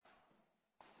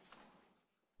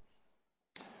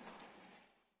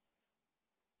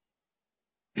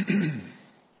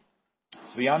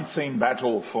The unseen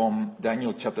battle from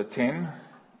Daniel chapter 10,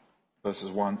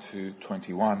 verses 1 to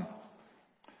 21.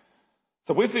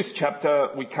 So with this chapter,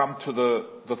 we come to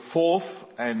the fourth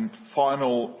and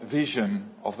final vision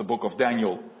of the book of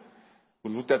Daniel. We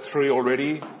looked at 3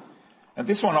 already, and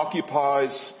this one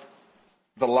occupies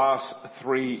the last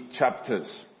 3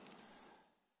 chapters.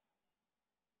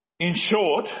 In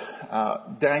short,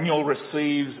 Daniel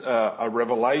receives a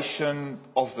revelation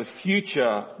of the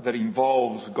future that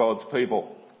involves God's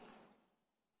people.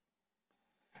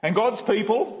 And God's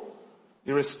people,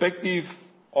 irrespective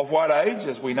of what age,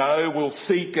 as we know, will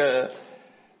seek a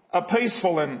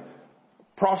peaceful and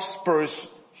prosperous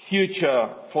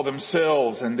future for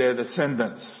themselves and their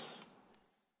descendants.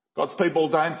 God's people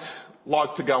don't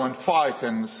like to go and fight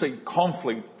and seek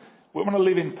conflict. We want to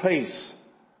live in peace.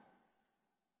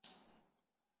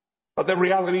 But the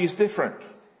reality is different.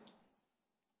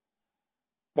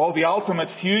 While the ultimate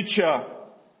future,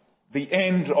 the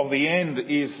end of the end,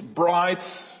 is bright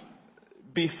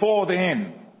before the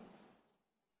end,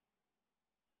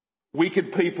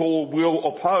 wicked people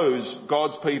will oppose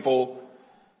God's people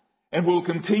and will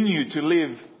continue to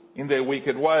live in their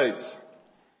wicked ways.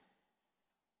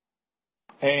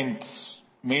 And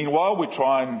meanwhile, we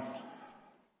try and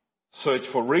search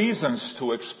for reasons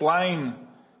to explain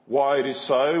why it is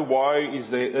so, why is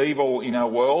there evil in our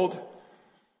world.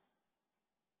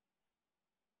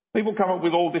 People come up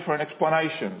with all different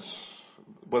explanations,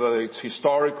 whether it's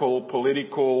historical,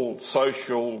 political,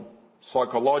 social,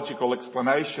 psychological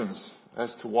explanations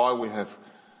as to why we have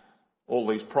all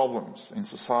these problems in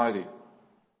society.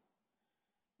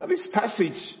 Now, this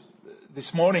passage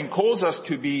this morning calls us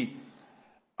to be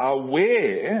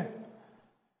aware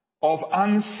of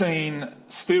unseen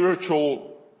spiritual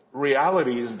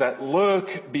realities that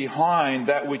lurk behind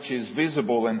that which is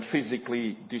visible and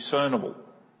physically discernible.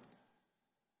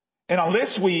 And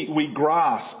unless we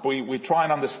grasp, we try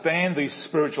and understand these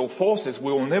spiritual forces,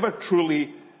 we will never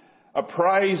truly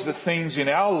appraise the things in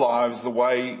our lives the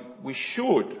way we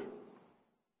should.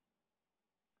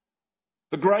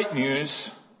 The great news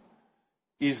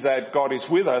is that God is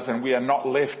with us and we are not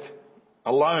left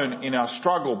alone in our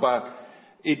struggle, but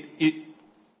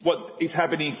what is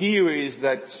happening here is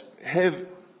that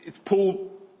it's pulled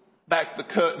back the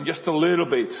curtain just a little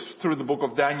bit through the book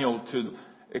of Daniel to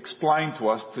explain to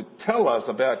us, to tell us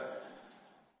about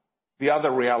the other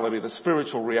reality, the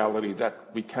spiritual reality that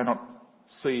we cannot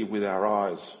see with our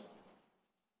eyes.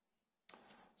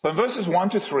 So in verses 1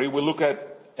 to 3, we look at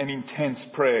an intense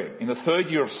prayer. In the 3rd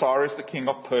year of Cyrus, the king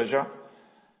of Persia,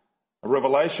 a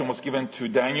revelation was given to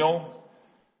Daniel.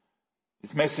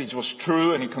 His message was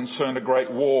true and it concerned a great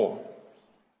war.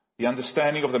 The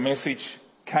understanding of the message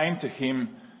came to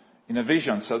him in a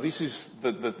vision. So this is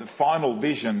the final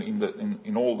vision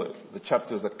in all the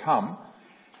chapters that come.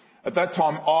 At that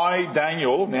time, I,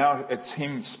 Daniel, now it's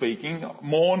him speaking,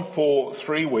 mourned for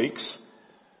 3 weeks.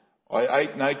 I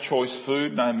ate no choice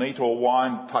food, no meat or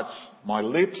wine touched my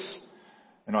lips,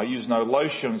 and I used no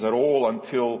lotions at all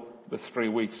until the 3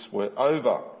 weeks were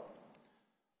over.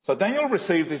 So Daniel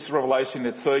received this revelation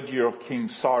in the 3rd year of King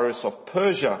Cyrus of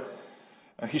Persia.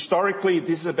 Historically,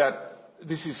 this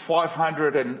is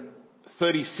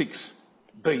 536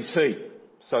 BC.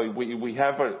 So we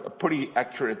have a pretty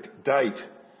accurate date.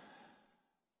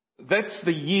 That's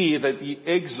the year that the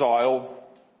exile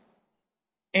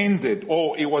ended,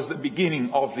 or it was the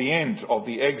beginning of the end of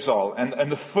the exile.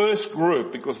 And the first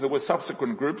group, because there were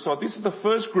subsequent groups, so this is the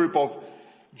first group of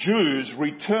Jews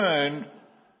returned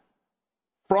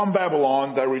from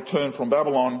Babylon. They returned from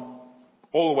Babylon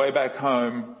all the way back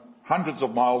home, hundreds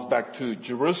of miles back to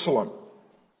Jerusalem.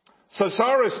 So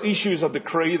Cyrus issues a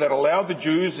decree that allowed the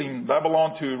Jews in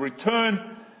Babylon to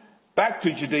return back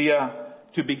to Judea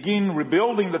to begin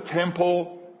rebuilding the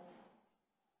temple,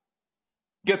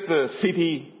 get the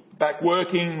city back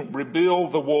working,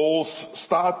 rebuild the walls,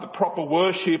 start the proper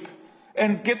worship,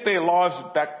 and get their lives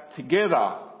back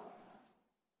together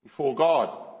before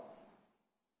God.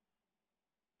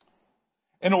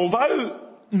 And although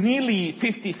nearly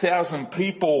 50,000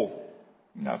 people,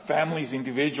 families,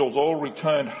 individuals, all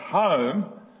returned home,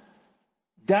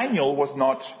 Daniel was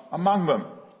not among them.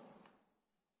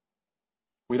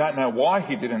 We don't know why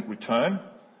he didn't return,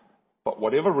 but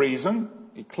whatever reason,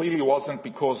 it clearly wasn't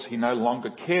because he no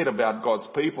longer cared about God's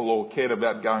people or cared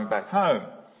about going back home.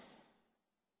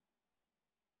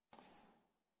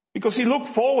 Because he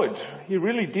looked forward, he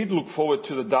really did look forward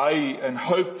to the day and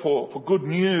hoped for good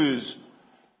news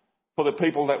for the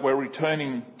people that were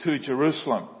returning to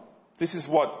Jerusalem. This is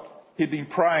what he'd been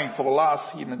praying for the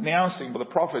last, announcing by the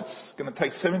prophets, it's going to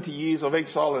take 70 years of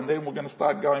exile and then we're going to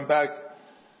start going back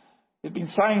He'd been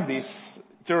saying this,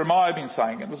 Jeremiah had been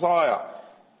saying it, Isaiah.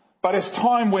 But as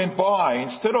time went by,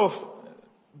 instead of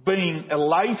being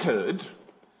elated,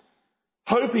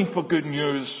 hoping for good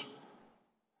news,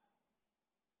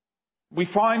 we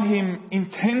find him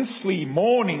intensely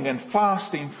mourning and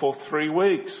fasting for 3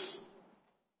 weeks.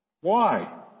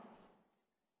 Why?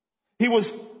 He was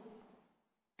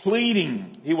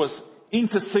pleading, he was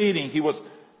interceding, he was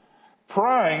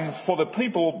praying for the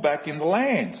people back in the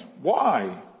land.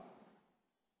 Why?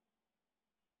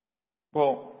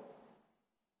 Well,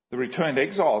 the returned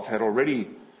exiles had already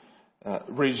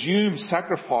resumed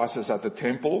sacrifices at the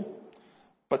temple,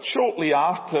 but shortly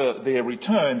after their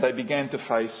return, they began to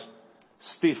face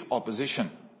stiff opposition.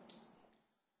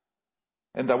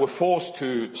 And they were forced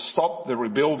to stop the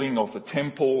rebuilding of the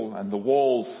temple and the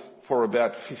walls for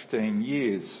about 15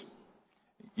 years.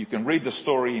 You can read the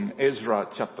story in Ezra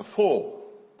chapter 4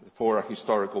 for a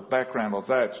historical background of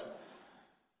that.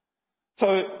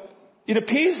 So it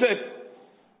appears that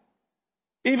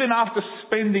even after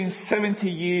spending 70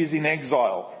 years in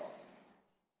exile,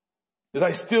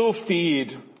 they still feared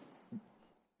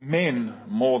men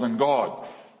more than God.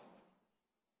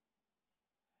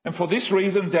 And for this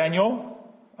reason, Daniel,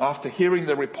 after hearing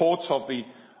the reports of the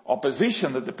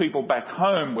opposition that the people back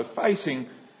home were facing,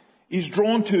 is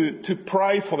drawn to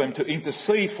pray for them, to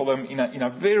intercede for them in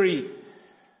a very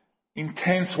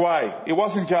intense way. It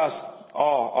wasn't just,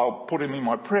 I'll put him in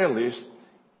my prayer list.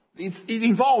 It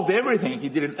involved everything. He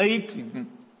didn't eat,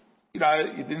 he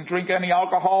didn't drink any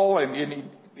alcohol, and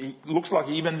he looks like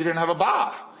he even didn't have a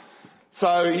bath.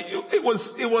 So it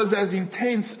was as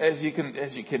intense as you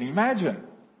can imagine.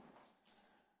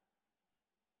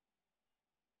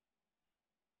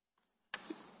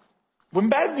 When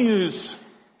bad news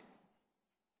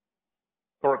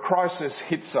or a crisis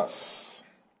hits us,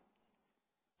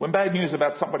 when bad news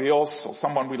about somebody else or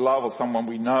someone we love or someone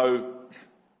we know,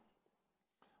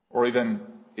 or even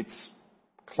it's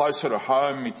closer to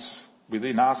home, it's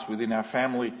within us, within our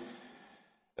family,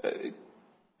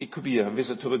 it could be a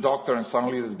visit to the doctor and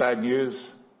suddenly there's bad news.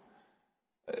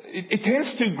 It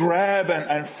tends to grab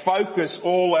and focus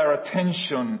all our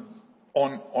attention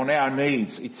on our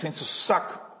needs. It tends to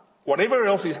suck whatever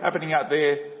else is happening out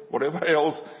there, whatever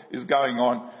else is going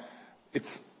on,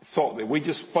 we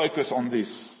just focus on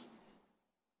this.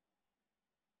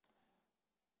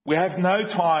 We have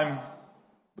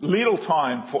little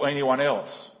time for anyone else.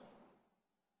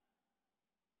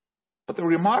 But the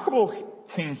remarkable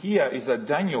thing here is that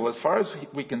Daniel, as far as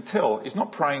we can tell, is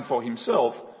not praying for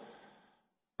himself,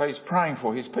 but he's praying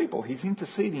for his people. He's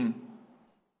interceding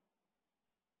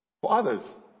for others.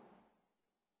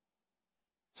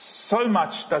 So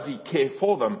much does he care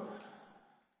for them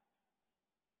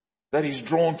that he's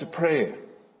drawn to prayer.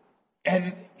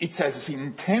 And it's as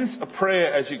intense a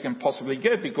prayer as you can possibly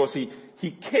get because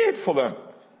he cared for them.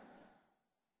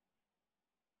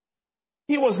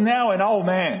 He was now an old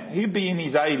man. He'd be in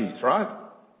his 80s, right?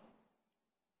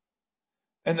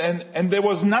 And there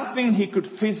was nothing he could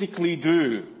physically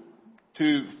do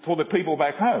for the people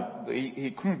back home.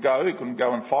 He couldn't go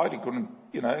and fight. He couldn't,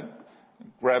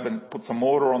 grab and put some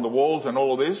mortar on the walls and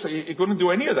all of this. He couldn't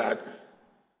do any of that.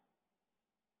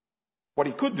 What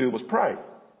he could do was pray.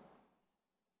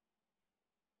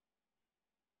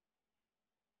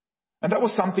 And that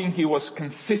was something he was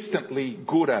consistently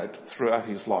good at throughout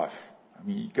his life. I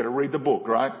mean, you've got to read the book,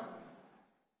 right?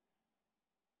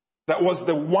 That was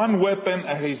the one weapon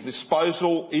at his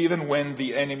disposal, even when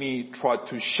the enemy tried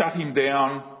to shut him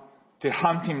down, to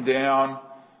hunt him down,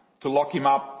 to lock him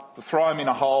up, to throw him in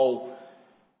a hole.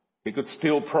 He could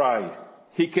still pray.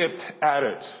 He kept at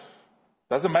it.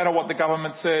 Doesn't matter what the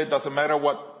government said, doesn't matter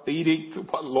what edict,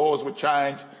 what laws would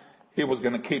change, he was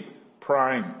going to keep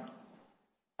praying.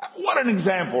 What an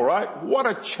example, right? What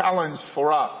a challenge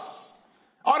for us.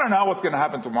 I don't know what's going to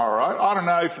happen tomorrow, right? I don't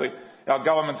know if our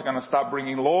government's going to start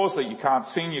bringing laws that you can't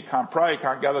sing, you can't pray, you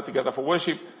can't gather together for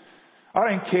worship. I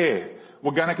don't care.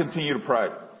 We're going to continue to pray.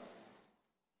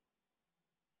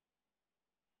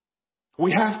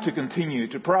 We have to continue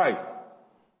to pray.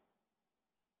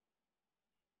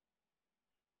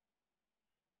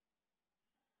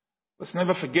 Let's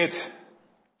never forget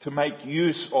to make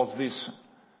use of this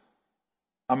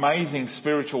amazing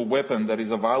spiritual weapon that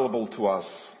is available to us.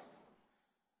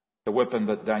 The weapon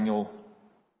that Daniel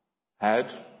had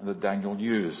and that Daniel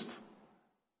used.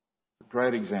 A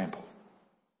great example.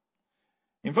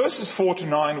 In verses 4 to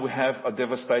 9 we have a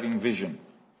devastating vision.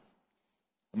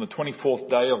 On the 24th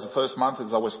day of the first month,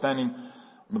 as I was standing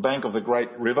on the bank of the great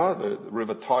river, the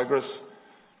river Tigris.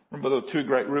 Remember there were two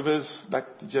great rivers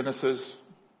back to Genesis.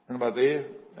 Remember there?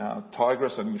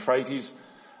 Tigris and Euphrates.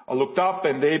 I looked up,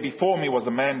 and there before me was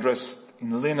a man dressed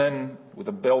in linen with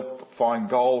a belt of fine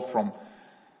gold from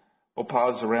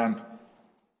Opaz around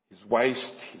his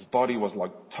waist. His body was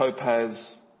like topaz,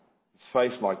 his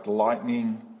face like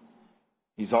lightning,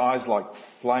 his eyes like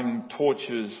flaming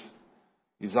torches,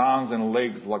 his arms and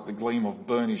legs like the gleam of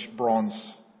burnished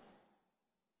bronze,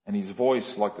 and his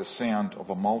voice like the sound of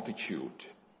a multitude.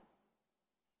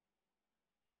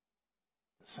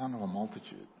 The sound of a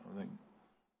multitude. I think,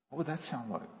 what would that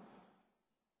sound like?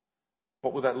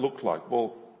 What would that look like?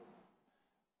 Well,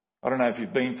 I don't know if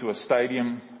you've been to a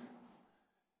stadium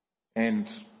and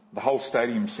the whole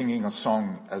stadium singing a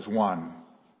song as one,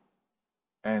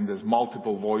 and there's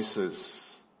multiple voices,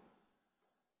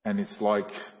 and it's like,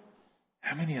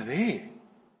 how many are there?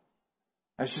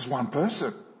 It's just one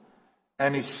person.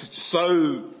 And it's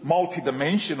so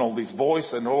multidimensional, this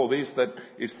voice and all this, that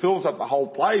it fills up the whole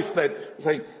place, that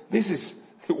saying, this is,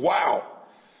 wow.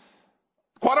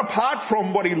 Quite apart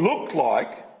from what he looked like,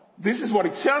 this is what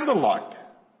it sounded like.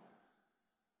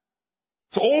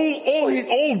 So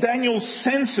all Daniel's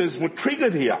senses were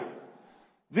triggered here.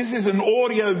 This is an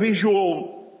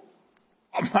audio-visual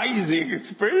amazing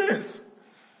experience.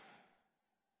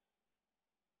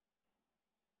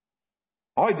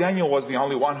 Daniel was the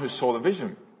only one who saw the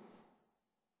vision.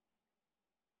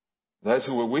 Those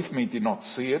who were with me did not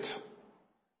see it,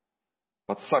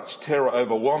 but such terror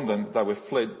overwhelmed them that they were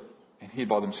fled and hid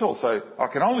by themselves. So I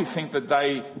can only think that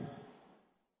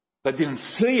they didn't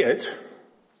see it,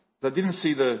 they didn't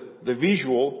see the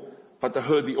visual, but they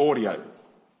heard the audio.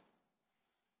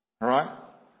 Alright?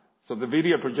 So the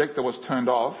video projector was turned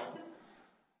off,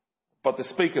 but the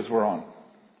speakers were on.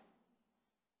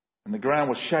 And the ground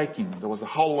was shaking. There was a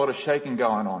whole lot of shaking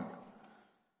going on.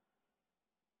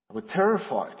 They were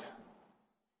terrified.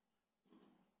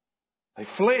 They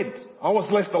fled. I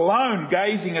was left alone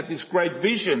gazing at this great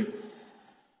vision.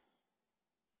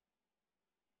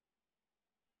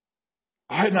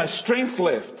 I had no strength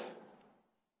left.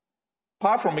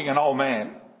 Apart from being an old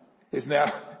man, he's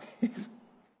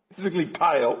physically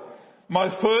pale. My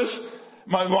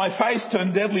face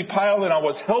turned deadly pale and I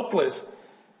was helpless.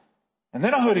 And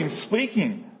then I heard him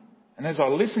speaking. And as I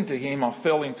listened to him, I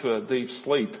fell into a deep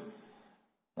sleep.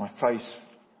 My face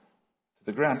to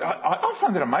the ground. I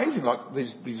found it amazing, like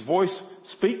this voice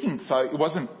speaking. So it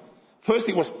wasn't, first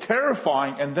it was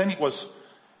terrifying and then it was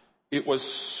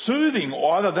soothing,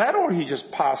 or either that or he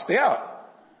just passed out.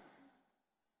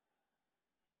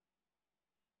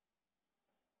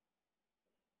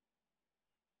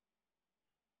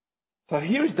 So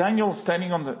here is Daniel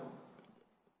standing on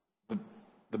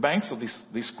the banks of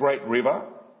this great river,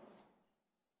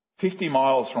 50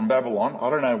 miles from Babylon. I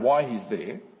don't know why he's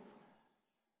there.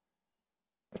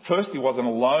 At first he wasn't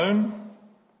alone.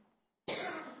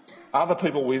 Other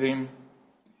people with him.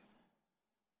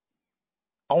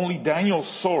 Only Daniel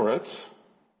saw it.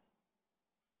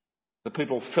 The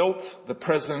people felt the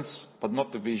presence, but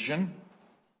not the vision.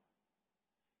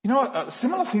 You know, a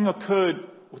similar thing occurred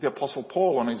with the Apostle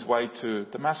Paul on his way to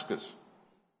Damascus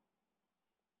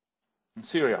in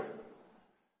Syria.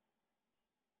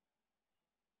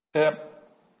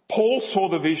 Paul saw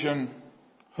the vision,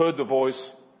 heard the voice.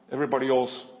 Everybody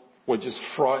else were just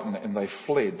frightened and they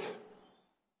fled.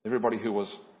 Everybody who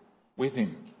was with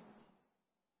him.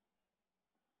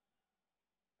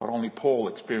 But only Paul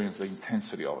experienced the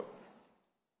intensity of it.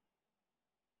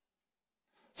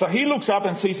 So he looks up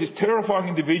and sees this terrifying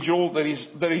individual that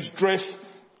is dressed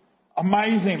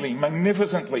amazingly,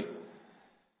 magnificently.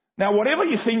 Now, whatever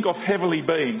you think of heavenly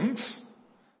beings,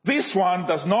 this one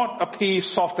does not appear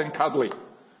soft and cuddly.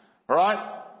 Alright?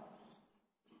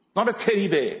 Not a teddy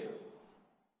bear.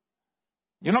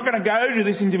 You're not going to go to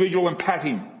this individual and pat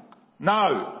him.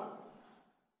 No.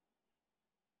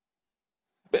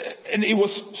 And it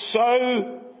was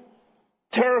so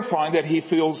terrifying that he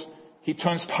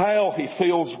turns pale, he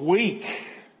feels weak.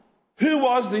 Who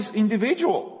was this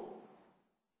individual?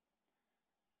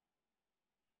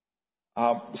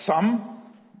 Some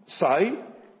say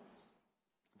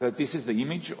that this is an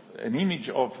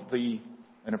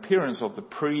appearance of the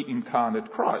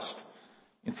pre-incarnate Christ.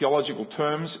 In theological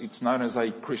terms, it's known as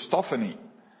a Christophany,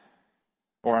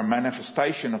 or a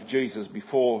manifestation of Jesus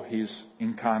before his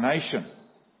incarnation.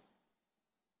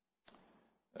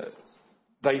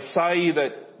 They say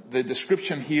that the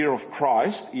description here of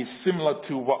Christ is similar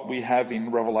to what we have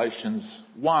in Revelations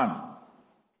 1,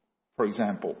 for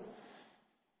example.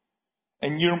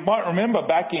 And you might remember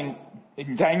back in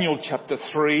Daniel chapter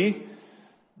 3,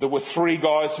 there were 3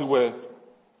 guys who were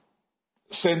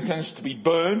sentenced to be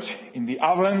burnt in the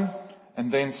oven,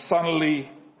 and then suddenly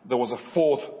there was a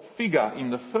 4th figure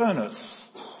in the furnace.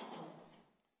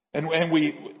 And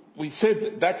we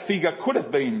said that figure could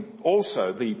have been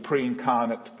also the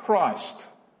pre-incarnate Christ.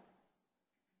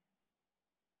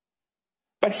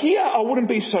 But here I wouldn't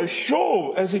be so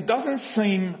sure, as it doesn't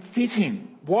seem fitting.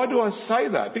 Why do I say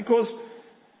that? Because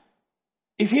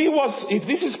if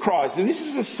this is Christ, if this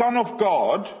is the Son of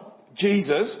God,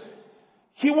 Jesus,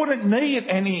 he wouldn't need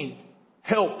any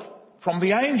help from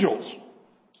the angels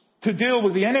to deal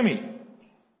with the enemy.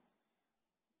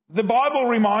 The Bible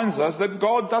reminds us that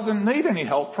God doesn't need any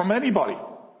help from anybody.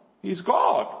 He's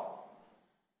God.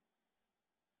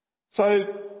 So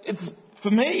for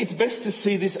me, it's best to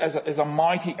see this as a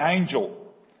mighty angel.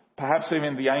 Perhaps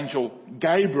even the angel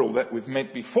Gabriel that we've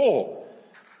met before.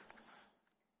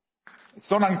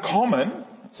 It's not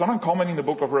uncommon in the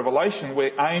book of Revelation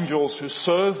where angels who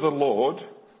serve the Lord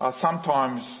are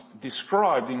sometimes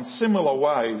described in similar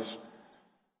ways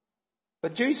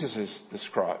that Jesus is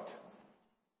described.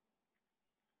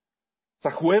 So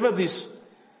whoever this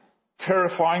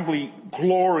terrifyingly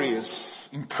glorious,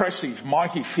 impressive,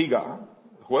 mighty figure,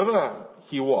 whoever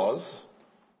he was,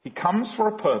 he comes for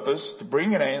a purpose to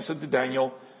bring an answer to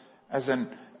Daniel as an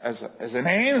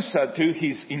answer to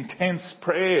his intense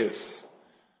prayers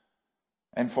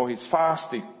and for his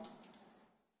fasting.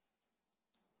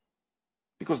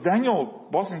 Because Daniel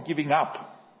wasn't giving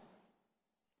up,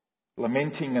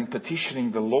 lamenting and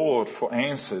petitioning the Lord for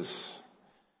answers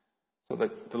so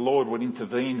that the Lord would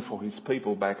intervene for his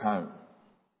people back home.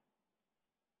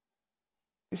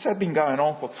 This had been going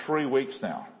on for 3 weeks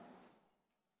now.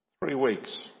 3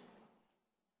 weeks.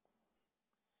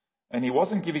 And he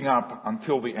wasn't giving up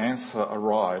until the answer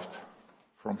arrived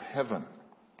from heaven.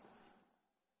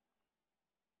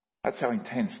 That's how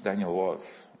intense Daniel was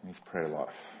in his prayer life.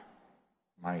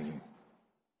 Amazing.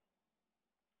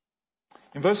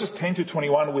 In verses 10 to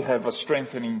 21, we have a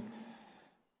strengthening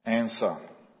answer.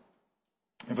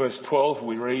 In verse 12,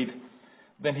 we read,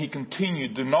 "Then he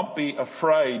continued, 'Do not be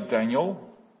afraid, Daniel.'"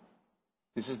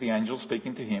 This is the angel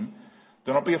speaking to him.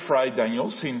 "Do not be afraid, Daniel,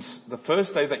 since the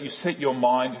first day that you set your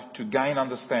mind to gain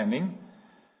understanding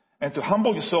and to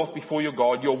humble yourself before your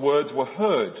God, your words were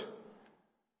heard,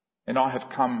 and I have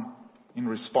come in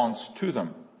response to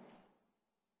them.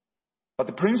 But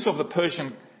the prince of the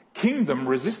Persian kingdom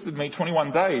resisted me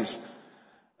 21 days.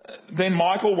 Then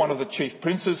Michael, one of the chief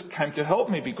princes, came to help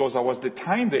me because I was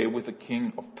detained there with the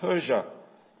king of Persia.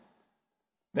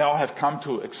 Now I have come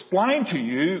to explain to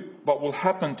you what will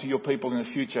happen to your people in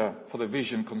the future, for the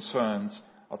vision concerns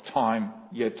a time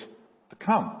yet to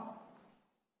come."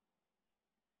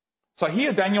 So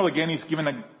here Daniel again is given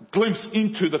a glimpse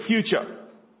into the future.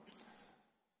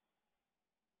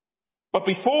 But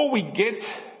before we get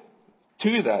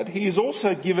to that, he is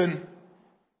also given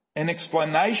an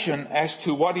explanation as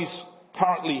to what is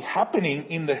currently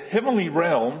happening in the heavenly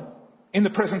realm in the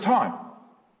present time.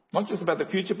 Not just about the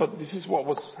future, but this is what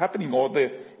was happening, or the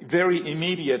very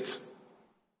immediate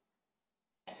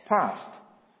past.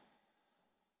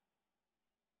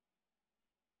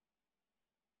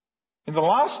 In the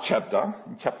last chapter,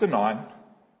 in chapter 9,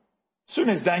 as soon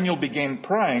as Daniel began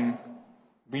praying,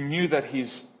 we knew that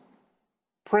his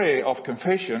prayer of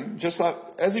confession, just like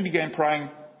as he began praying,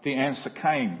 the answer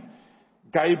came.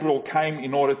 Gabriel came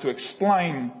in order to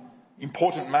explain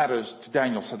important matters to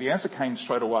Daniel. So the answer came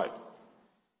straight away.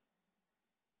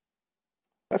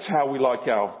 That's how we like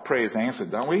our prayers answered,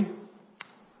 don't we?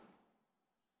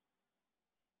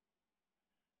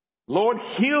 Lord,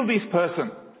 heal this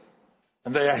person.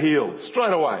 And they are healed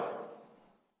straight away.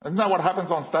 Isn't that what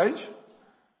happens on stage?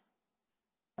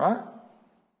 Right?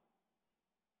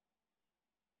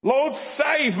 Lord,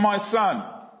 save my son.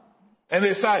 And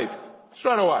they're saved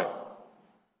straight away.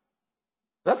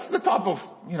 That's the type of,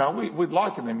 we'd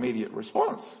like an immediate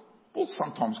response. Well,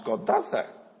 sometimes God does that.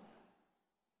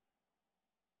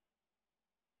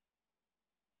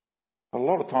 A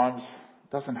lot of times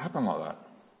it doesn't happen like that.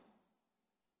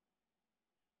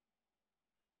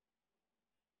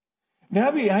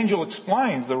 Now the angel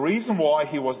explains the reason why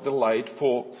he was delayed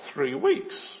for 3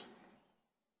 weeks.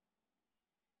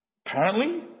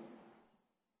 Apparently,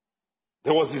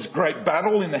 there was this great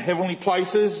battle in the heavenly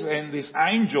places, and this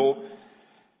angel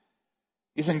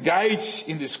is engaged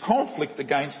in this conflict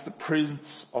against the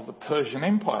prince of the Persian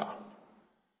Empire.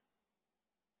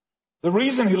 The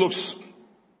reason he looks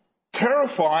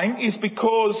terrifying is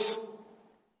because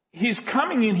he's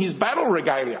coming in his battle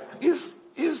regalia.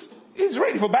 He's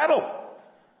ready for battle.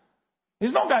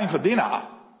 He's not going for dinner,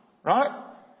 right?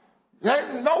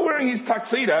 He's not wearing his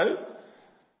tuxedo.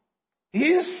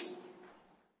 He's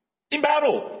in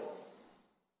battle.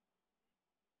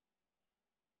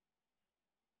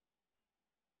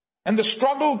 And the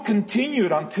struggle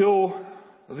continued until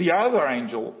the other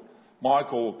angel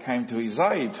Michael came to his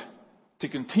aid to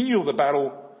continue the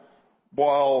battle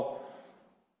while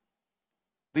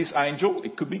this angel,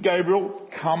 it could be Gabriel,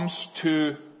 comes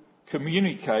to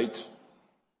communicate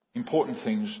important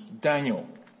things to Daniel.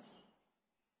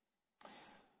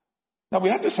 Now we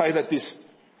have to say that this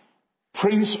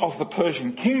prince of the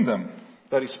Persian kingdom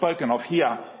that is spoken of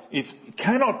here, it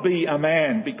cannot be a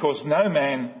man, because no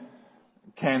man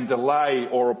can delay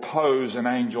or oppose an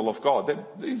angel of God.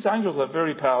 These angels are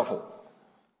very powerful.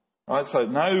 Right? So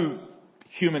no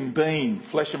human being,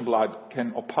 flesh and blood,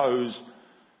 can oppose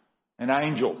an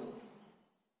angel.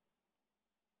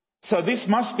 So this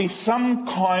must be some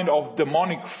kind of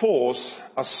demonic force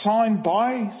assigned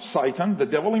by Satan, the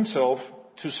devil himself,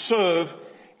 to serve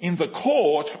in the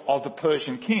court of the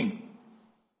Persian king.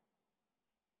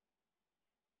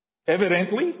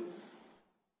 Evidently,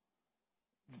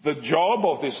 the job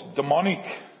of this demonic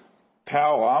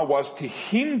power was to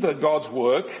hinder God's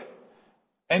work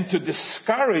and to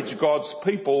discourage God's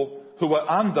people who were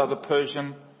under the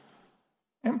Persian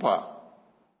Empire.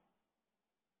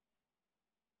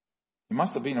 He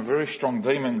must have been a very strong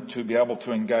demon to be able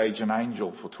to engage an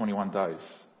angel for 21 days.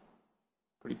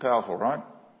 Pretty powerful, right?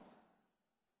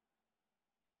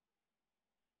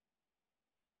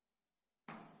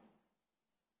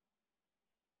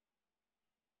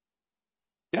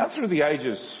 Down through the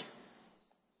ages,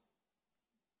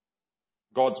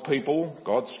 God's people,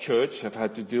 God's church, have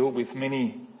had to deal with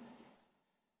many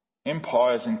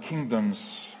empires and kingdoms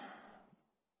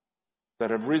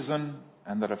that have risen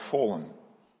and that have fallen.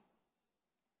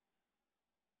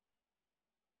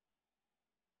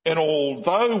 And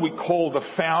although we call the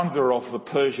founder of the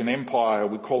Persian Empire,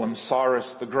 we call him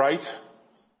Cyrus the Great,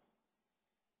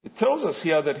 it tells us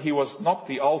here that he was not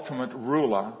the ultimate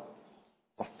ruler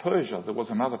of Persia. There was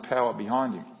another power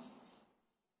behind him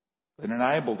that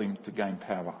enabled him to gain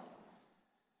power.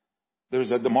 There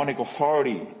is a demonic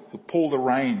authority who pulled the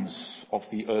reins of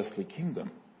the earthly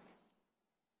kingdom.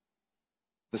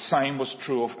 The same was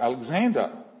true of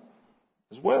Alexander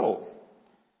as well.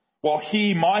 While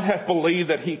he might have believed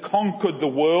that he conquered the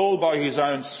world by his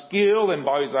own skill and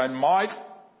by his own might,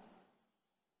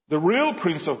 the real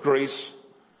Prince of Greece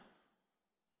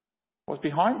was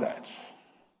behind that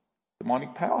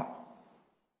demonic power.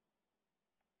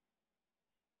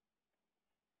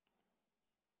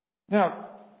 Now,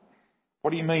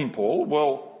 what do you mean, Paul?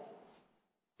 Well,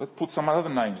 let's put some other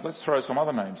names. Let's throw some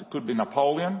other names. It could be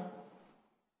Napoleon.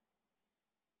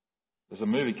 There's a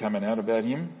movie coming out about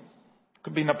him. It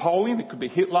could be Napoleon. It could be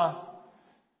Hitler.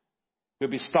 It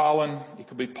could be Stalin. It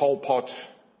could be Pol Pot.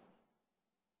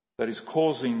 That is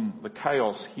causing the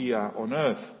chaos here on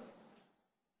earth.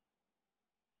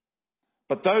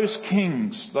 But those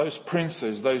kings, those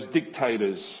princes, those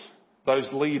dictators,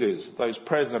 those leaders, those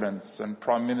presidents and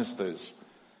prime ministers,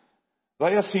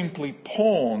 they are simply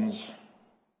pawns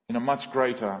in a much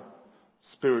greater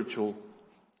spiritual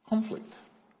conflict.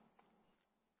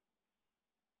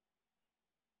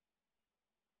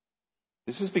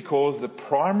 This is because the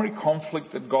primary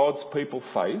conflict that God's people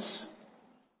face,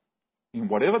 in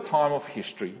whatever time of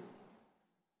history,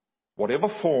 whatever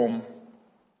form,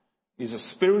 is a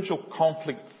spiritual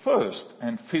conflict first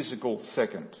and physical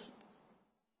second.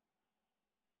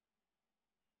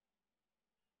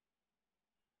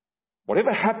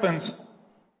 Whatever happens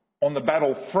on the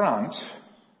battlefront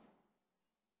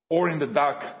or in the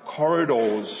dark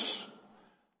corridors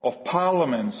of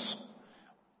parliaments,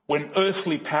 when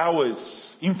earthly powers,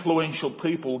 influential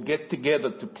people get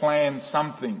together to plan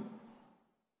something,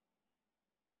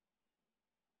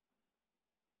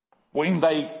 when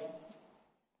they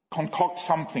concoct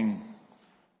something,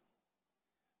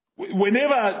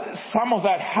 whenever some of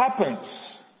that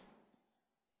happens,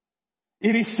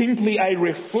 it is simply a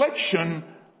reflection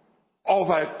of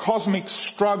a cosmic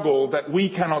struggle that we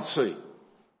cannot see.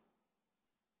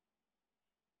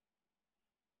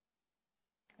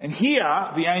 And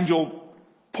here, the angel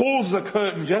pulls the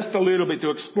curtain just a little bit to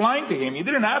explain to him. He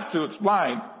didn't have to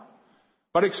explain,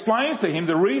 but explains to him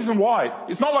the reason why.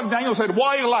 It's not like Daniel said,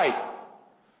 "Why are you late?"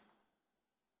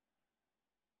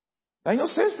 Daniel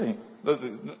says to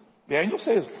him, the angel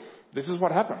says, "This is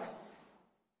what happened."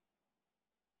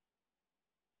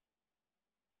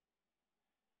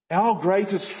 Our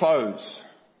greatest foes,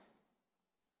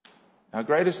 our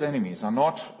greatest enemies are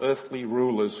not earthly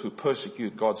rulers who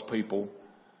persecute God's people,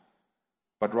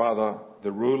 but rather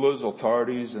the rulers,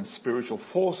 authorities, and spiritual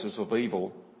forces of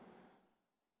evil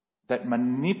that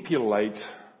manipulate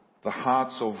the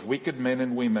hearts of wicked men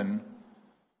and women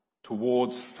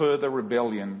towards further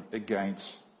rebellion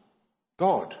against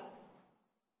God.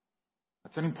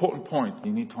 That's an important point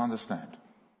you need to understand.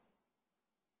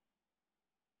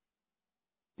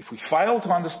 If we fail to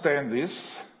understand this,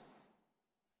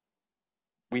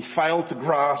 we fail to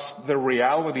grasp the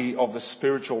reality of the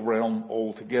spiritual realm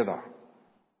altogether.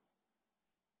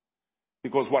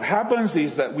 Because what happens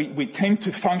is that we tend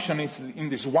to function in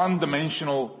this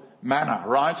one-dimensional manner,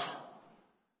 right?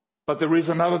 But there is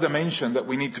another dimension that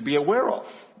we need to be aware of.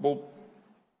 Well,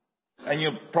 and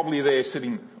you're probably there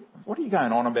sitting, what are you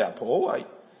going on about, Paul?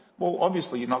 Well,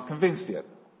 obviously you're not convinced yet.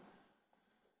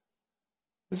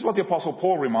 This is what the Apostle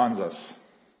Paul reminds us.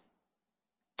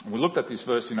 And we looked at this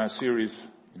verse in our series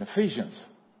in Ephesians.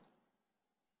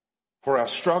 For our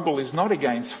struggle is not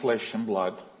against flesh and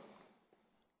blood,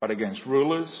 but against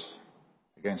rulers,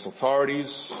 against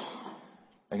authorities,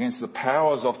 against the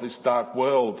powers of this dark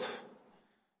world,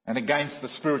 and against the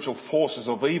spiritual forces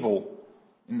of evil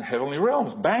in the heavenly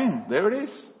realms. Bang, there it is.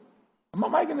 I'm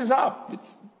not making this up.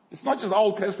 It's not just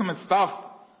Old Testament stuff.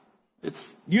 It's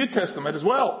New Testament as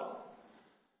well.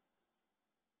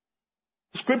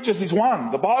 The Scriptures is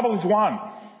one. The Bible is one.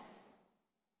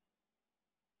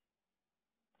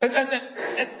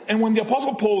 And when the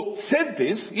Apostle Paul said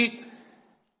this,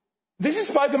 this is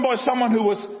spoken by someone who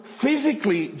was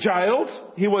physically jailed,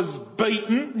 he was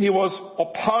beaten, he was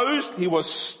opposed, he was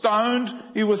stoned,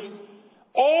 he was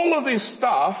all of this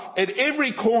stuff at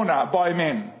every corner by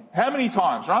men. How many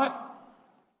times, right?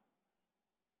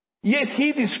 Yet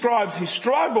he describes his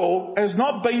struggle as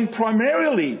not being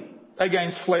primarily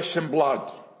against flesh and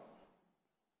blood.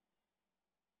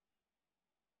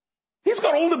 He's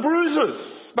got all the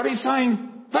bruises, but he's saying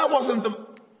that wasn't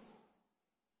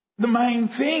the main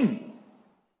thing.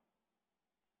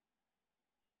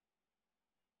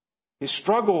 His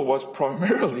struggle was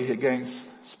primarily against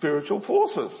spiritual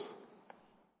forces.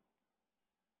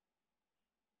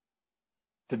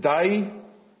 Today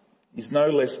is no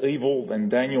less evil than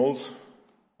Daniel's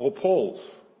or Paul's.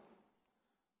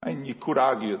 And you could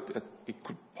argue that it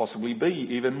could possibly be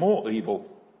even more evil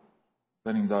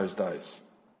than in those days.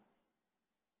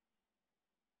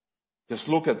 Just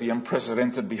look at the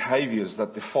unprecedented behaviours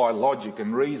that defy logic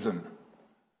and reason.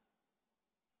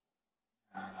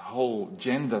 The whole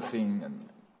gender thing and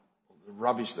the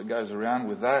rubbish that goes around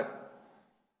with that.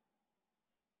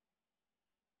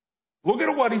 Look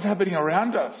at what is happening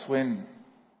around us when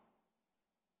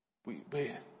we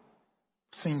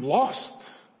seem lost,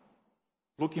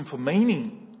 looking for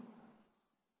meaning,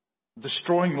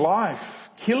 destroying life,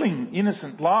 killing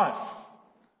innocent life.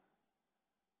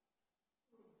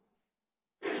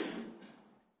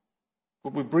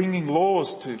 But we're bringing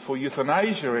laws for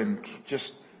euthanasia and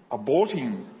just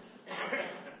aborting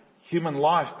human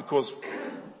life because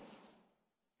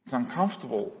it's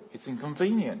uncomfortable, it's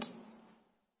inconvenient.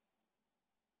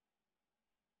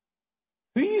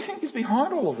 Who do you think is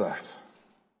behind all of that?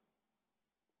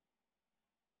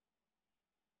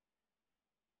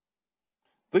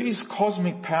 These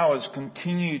cosmic powers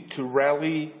continue to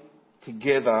rally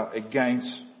together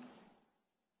against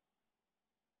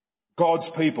God's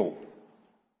people.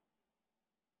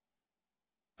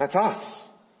 That's us.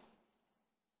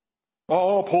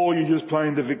 Oh, Paul, you're just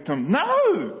playing the victim.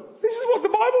 No! This is what the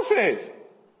Bible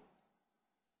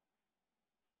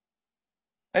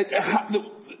says.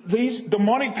 These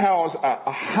demonic powers are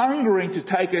hungering to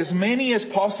take as many as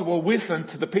possible with them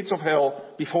to the pits of hell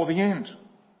before the end.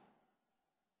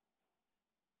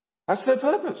 That's their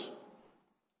purpose.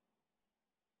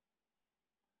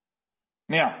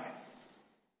 Now,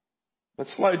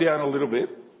 let's slow down a little bit.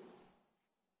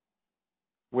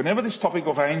 Whenever this topic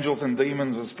of angels and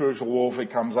demons and spiritual warfare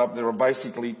comes up, there are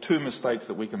basically two mistakes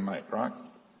that we can make, right?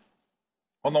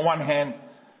 On the one hand,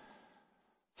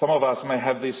 some of us may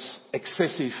have this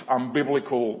excessive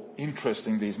unbiblical interest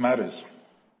in these matters.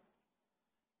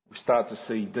 We start to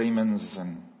see demons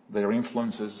and their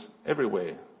influences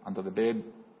everywhere, under the bed,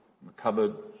 in the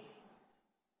cupboard,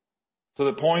 to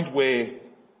the point where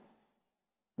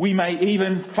we may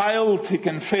even fail to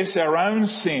confess our own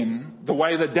sin the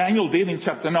way that Daniel did in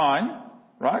chapter 9,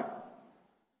 right?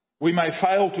 We may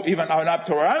fail to even own up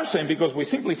to our own sin because we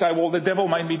simply say, well, the devil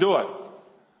made me do it.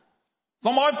 It's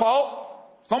not my fault.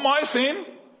 It's not my sin.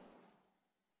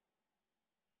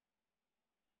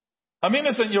 I'm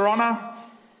innocent, Your Honour.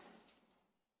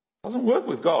 Doesn't work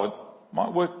with God.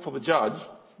 Might work for the judge,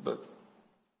 but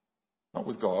not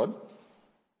with God.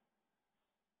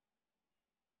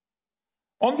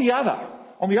 On the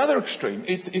other extreme,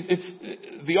 it's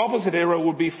the opposite error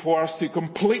would be for us to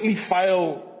completely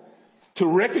fail to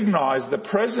recognise the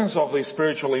presence of these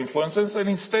spiritual influences and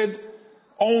instead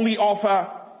only offer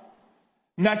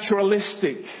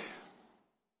naturalistic,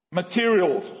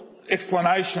 material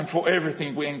explanation for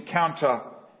everything we encounter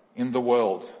in the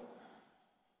world.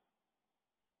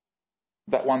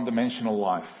 that one-dimensional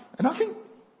life. And I think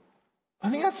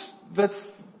that's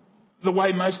the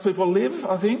way most people live,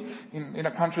 I think, in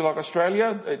a country like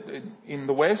Australia, in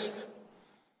the West.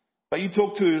 But you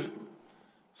talk to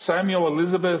Samuel,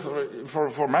 Elizabeth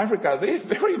from Africa, they're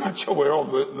very much aware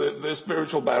of the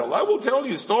spiritual battle. They will tell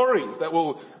you stories that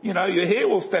will, your hair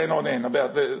will stand on end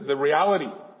about the reality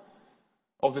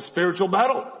of the spiritual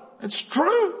battle. It's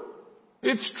true.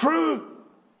 It's true.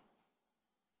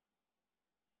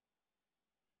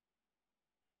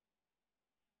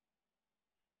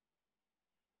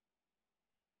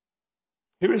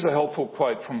 Here is a helpful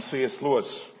quote from C.S. Lewis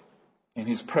in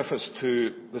his preface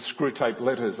to the Screwtape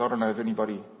Letters. I don't know if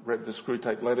anybody read the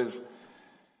Screwtape Letters,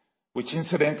 which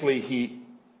incidentally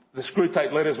the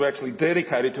Screwtape Letters were actually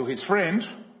dedicated to his friend,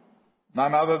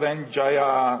 none other than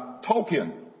J.R.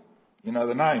 Tolkien. You know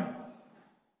the name.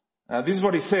 This is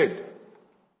what he said.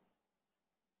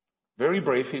 Very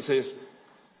brief, he says,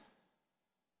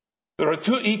 "There are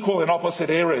two equal and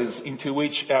opposite errors into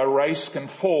which our race can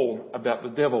fall about the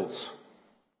devils.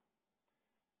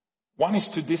 One is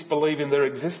to disbelieve in their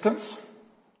existence.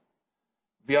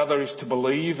 The other is to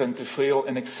believe and to feel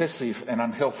an excessive and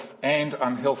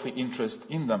unhealthy interest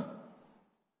in them.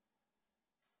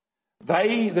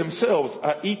 They themselves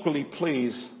are equally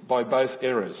pleased by both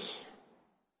errors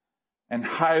and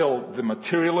hail the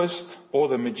materialist or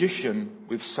the magician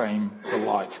with same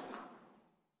delight."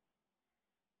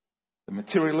 The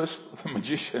materialist or the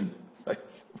magician, with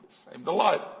same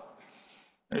delight.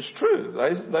 It's true.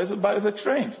 Those are both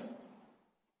extremes.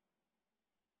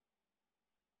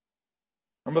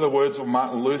 Remember the words of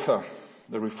Martin Luther,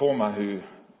 the reformer, who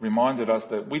reminded us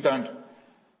that we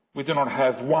do not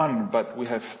have one, but we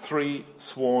have three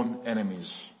sworn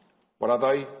enemies. What are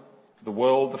they? The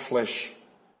world, the flesh,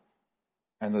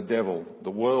 and the devil.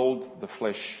 The world, the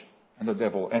flesh, and the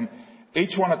devil. And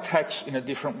each one attacks in a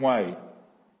different way.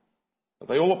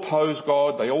 They all oppose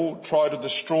God. They all try to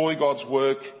destroy God's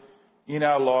work in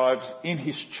our lives, in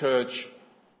His church,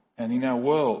 and in our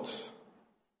world.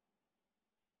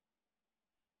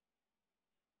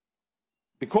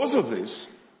 Because of this,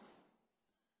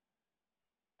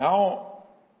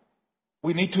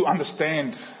 we need to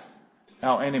understand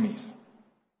our enemies,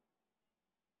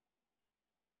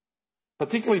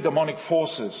 particularly demonic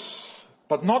forces,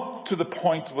 but not to the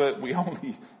point where we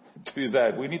only do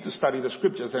that. We need to study the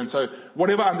scriptures, and so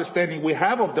whatever understanding we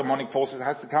have of demonic forces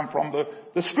has to come from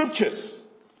the scriptures,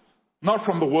 not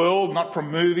from the world, not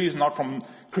from movies, not from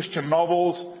Christian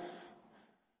novels,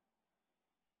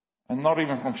 and not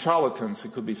even from charlatans who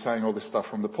could be saying all this stuff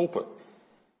from the pulpit.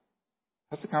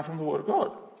 It has to come from the Word of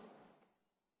God.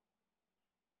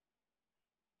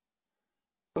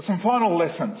 So some final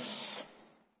lessons.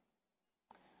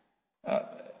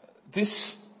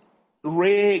 This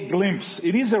rare glimpse,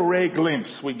 it is a rare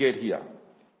glimpse we get here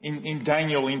in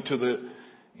Daniel into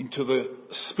the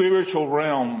spiritual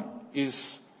realm is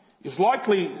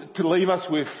likely to leave us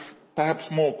with perhaps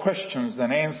more questions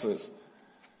than answers.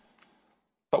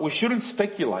 But we shouldn't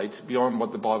speculate beyond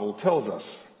what the Bible tells us.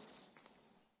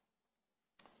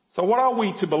 So what are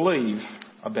we to believe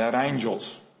about angels?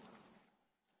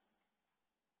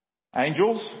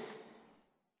 Angels,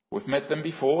 we've met them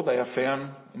before. They are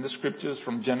found in the scriptures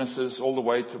from Genesis all the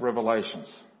way to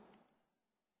Revelations.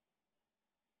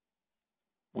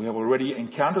 We have already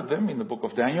encountered them in the book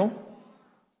of Daniel.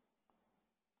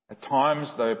 At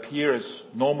times they appear as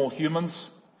normal humans.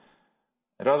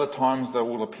 At other times they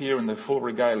will appear in their full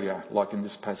regalia, like in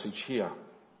this passage here.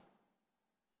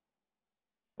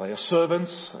 They are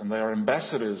servants and they are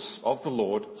ambassadors of the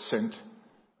Lord sent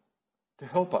to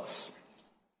help us.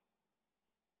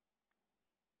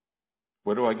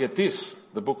 Where do I get this?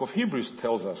 The book of Hebrews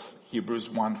tells us, Hebrews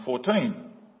 1:14.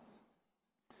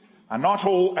 Are not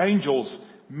all angels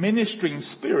ministering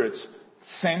spirits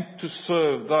sent to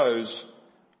serve those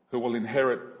who will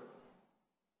inherit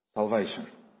salvation?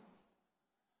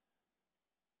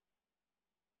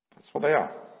 That's what they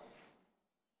are.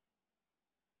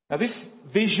 Now this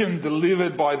vision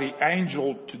delivered by the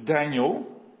angel to Daniel,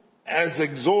 as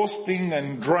exhausting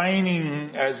and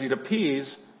draining as it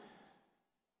appears,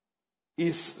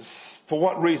 is for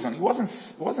what reason?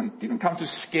 It didn't come to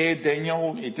scare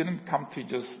Daniel. It didn't come to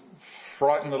just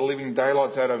frighten the living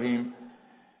daylights out of him,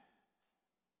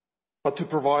 but to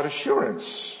provide assurance.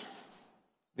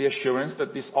 The assurance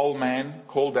that this old man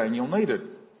called Daniel needed.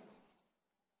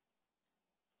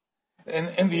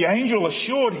 And the angel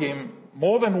assured him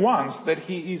more than once that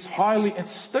he is highly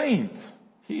esteemed.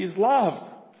 He is loved.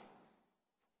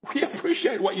 We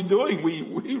appreciate what you're doing.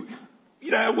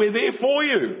 We're there for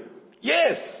you.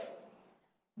 Yes.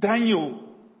 Daniel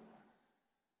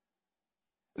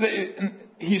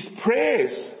His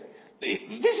prayers.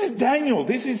 This is Daniel.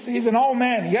 He's an old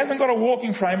man. He hasn't got a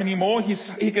walking frame anymore.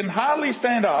 He can hardly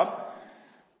stand up.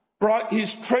 Right?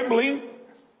 He's trembling.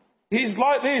 He's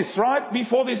like this, right?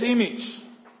 Before this image.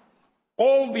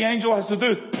 All the angel has to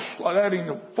do is like that,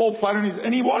 and fall flat on his,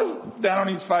 and he was down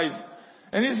on his face.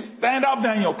 And he's, stand up,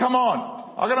 Daniel, come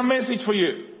on. I got a message for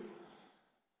you.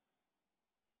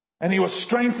 And he was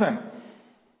strengthened.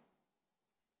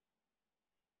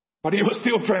 But he was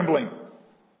still trembling.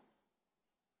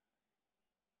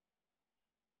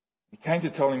 He came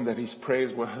to tell him that his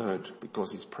prayers were heard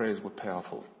because his prayers were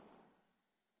powerful.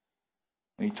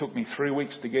 And he took me 3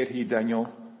 weeks to get here, Daniel,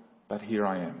 but here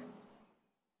I am.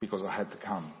 Because I had to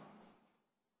come.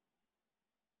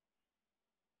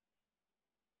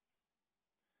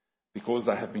 Because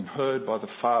they have been heard by the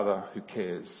Father who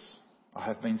cares. I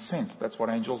have been sent. That's what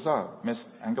angels are.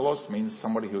 Angelos means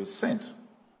somebody who is sent.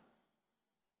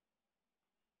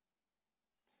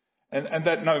 And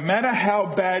that no matter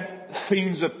how bad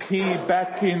things appear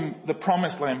back in the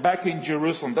Promised Land, back in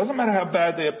Jerusalem, doesn't matter how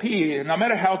bad they appear, no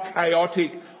matter how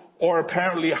chaotic or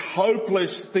apparently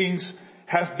hopeless things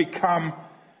have become,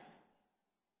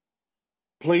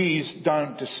 please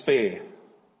don't despair.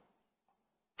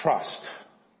 Trust.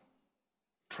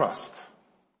 Trust.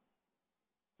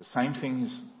 The same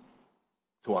things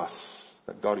to us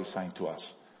that God is saying to us.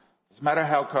 Doesn't matter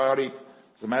how chaotic,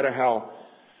 doesn't matter how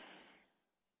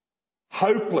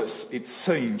hopeless it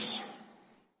seems,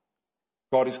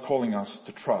 God is calling us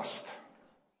to trust.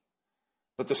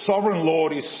 That the sovereign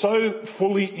Lord is so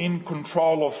fully in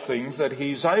control of things that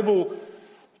He is able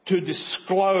to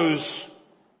disclose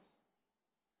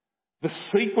the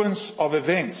sequence of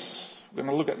events. We're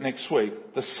going to look at next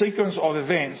week. The sequence of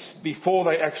events before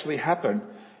they actually happen.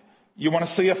 You want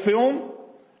to see a film?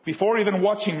 Before even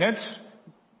watching it,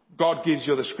 God gives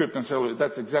you the script and says, oh,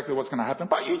 that's exactly what's going to happen.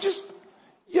 But you just,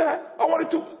 I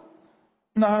wanted to.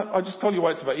 No, I just told you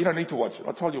what it's about. You don't need to watch it.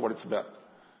 I told you what it's about.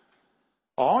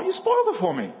 Oh, you spoiled it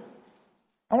for me.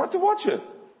 I wanted to watch it.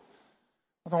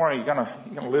 Well, don't worry, you're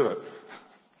gonna live it.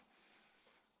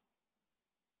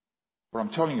 But I'm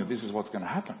telling you, this is what's going to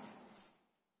happen.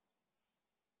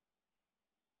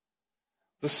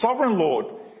 The sovereign Lord,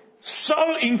 so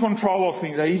in control of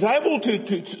things that He's able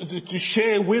to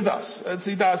share with us, as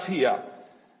He does here,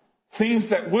 things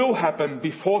that will happen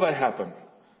before they happen,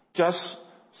 just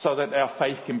so that our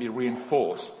faith can be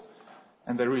reinforced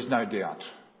and there is no doubt.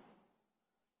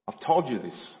 I've told you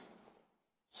this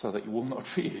so that you will not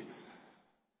fear.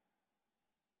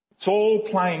 It's all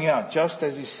playing out just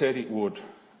as He said it would.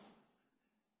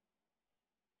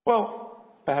 Well,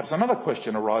 perhaps another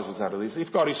question arises out of this.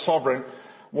 If God is sovereign,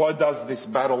 why does this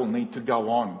battle need to go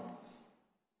on?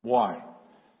 Why?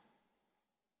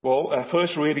 Well, our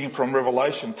first reading from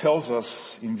Revelation tells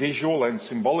us in visual and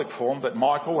symbolic form that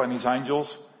Michael and his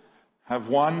angels have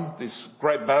won this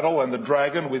great battle, and the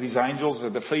dragon with his angels are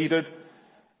defeated.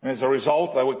 And as a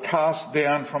result, they were cast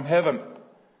down from heaven.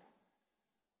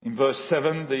 In verse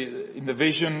 7, in the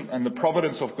vision and the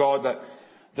providence of God, that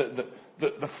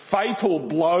the fatal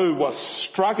blow was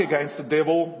struck against the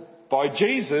devil by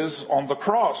Jesus on the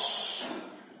cross.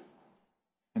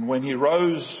 And when He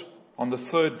rose on the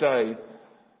third day,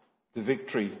 the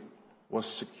victory was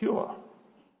secure.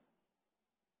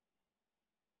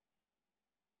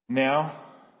 Now,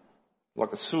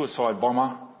 like a suicide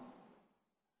bomber,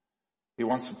 He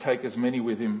wants to take as many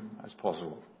with Him as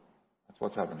possible. That's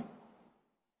what's happening.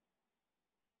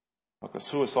 Like a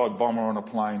suicide bomber on a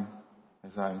plane,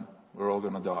 they're saying, we're all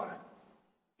going to die.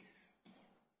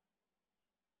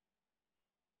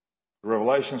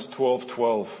 Revelations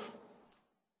 12:12.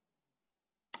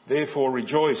 Therefore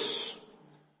rejoice,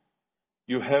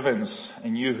 you heavens,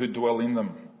 and you who dwell in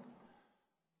them.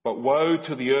 But woe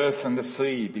to the earth and the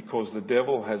sea, because the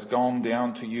devil has gone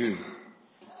down to you.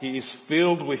 He is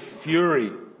filled with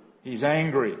fury. He's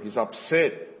angry. He's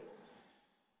upset.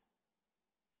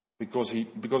 Because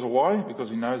of why? Because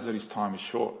he knows that his time is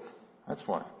short. That's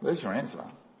why. There's your answer.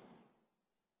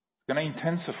 It's going to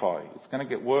intensify. It's going to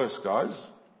get worse, guys.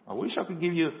 I wish I could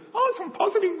give you, some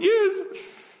positive news.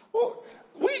 Well,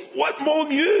 what more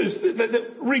news?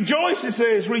 Rejoice, it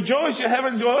says. Rejoice, your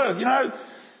heavens, your earth.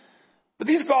 But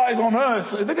these guys on earth,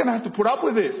 they're going to have to put up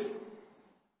with this.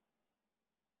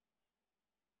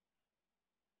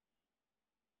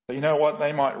 But you know what?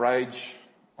 They might rage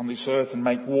on this earth and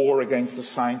make war against the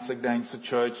saints, against the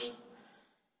church.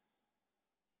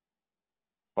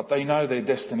 But they know their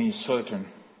destiny is certain.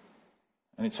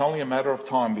 And it's only a matter of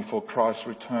time before Christ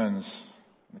returns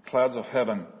in the clouds of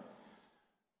heaven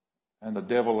and the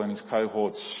devil and his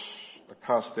cohorts are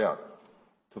cast out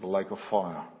to the lake of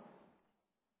fire.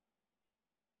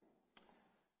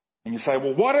 And you say,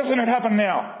 well, why doesn't it happen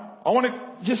now? I want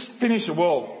to just finish it.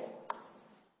 Well,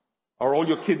 are all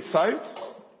your kids saved?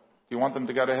 Do you want them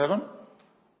to go to heaven?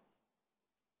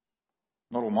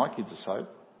 Not all my kids are saved.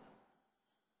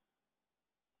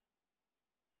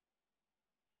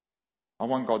 I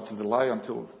want God to delay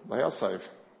until they are saved.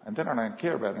 And then I don't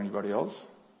care about anybody else.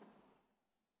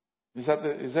 Is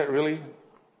that really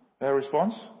our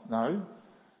response? No.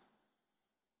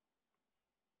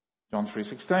 John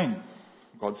 3:16.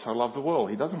 God so loved the world.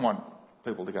 He doesn't want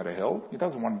people to go to hell. He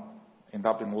doesn't want to end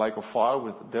up in a lake of fire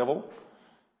with the devil.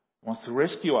 He wants to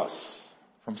rescue us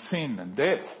from sin and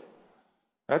death.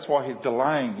 That's why he's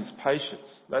delaying his patience.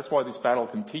 That's why this battle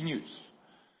continues.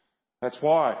 That's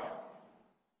why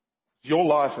your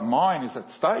life and mine is at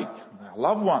stake. Our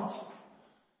loved ones.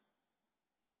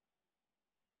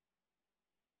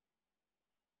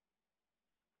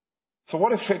 So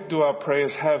what effect do our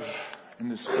prayers have in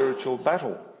the spiritual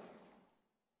battle?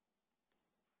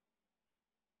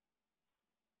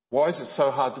 Why is it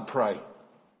so hard to pray?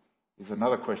 Is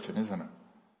another question, isn't it?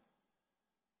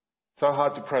 So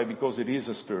hard to pray because it is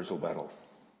a spiritual battle.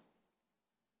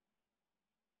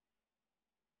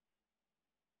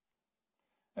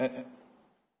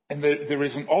 And there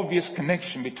is an obvious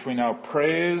connection between our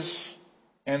prayers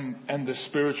and the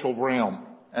spiritual realm.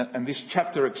 And this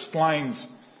chapter explains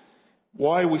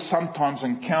why we sometimes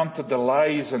encounter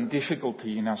delays and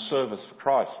difficulty in our service for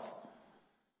Christ.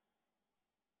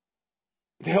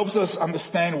 It helps us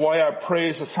understand why our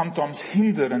prayers are sometimes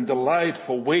hindered and delayed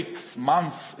for weeks,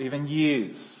 months, even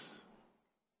years.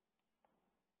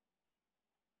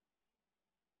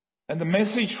 And the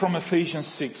message from Ephesians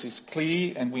 6 is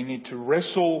clear, and we need to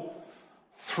wrestle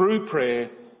through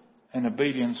prayer and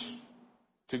obedience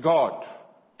to God.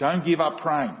 Don't give up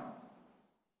praying,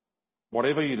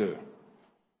 whatever you do.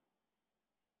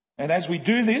 And as we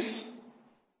do this,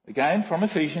 again from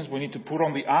Ephesians, we need to put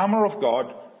on the armour of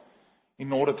God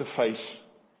in order to face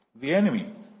the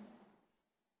enemy.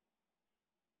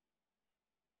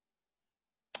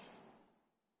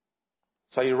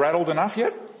 So you rattled enough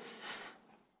yet?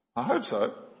 I hope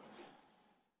so.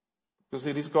 Because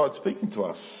it is God speaking to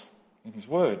us in His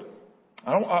Word.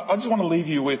 I just want to leave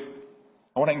you with,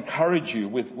 I want to encourage you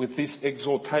with this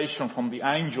exhortation from the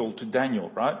angel to Daniel,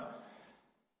 right?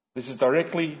 This is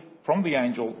directly from the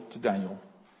angel to Daniel.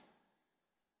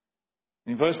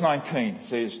 In verse 19 it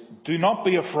says, "Do not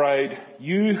be afraid,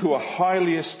 you who are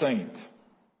highly esteemed."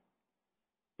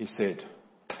 He said,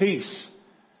 "Peace,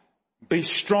 be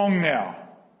strong now."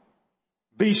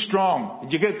 Be strong.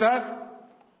 Did you get that?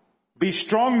 Be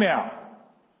strong now.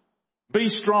 Be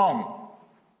strong.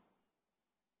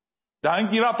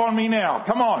 Don't give up on me now.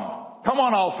 Come on. Come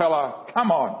on, old fella. Come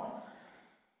on.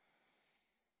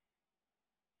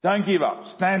 Don't give up.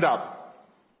 Stand up.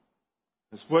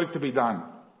 There's work to be done.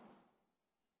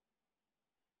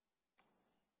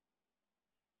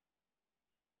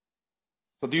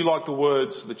 So do you like the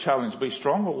words, the challenge, be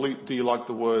strong, or do you like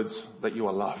the words that you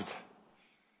are loved?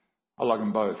 I like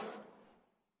them both.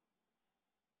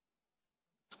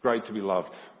 It's great to be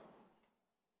loved.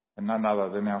 And none other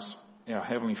than our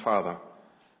Heavenly Father,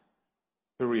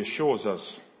 who reassures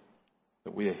us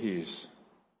that we are His.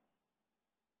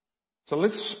 So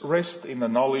let's rest in the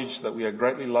knowledge that we are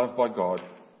greatly loved by God.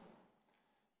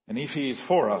 And if He is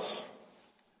for us,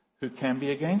 who can be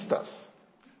against us?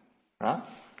 Right?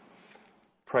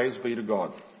 Praise be to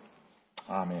God.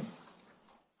 Amen.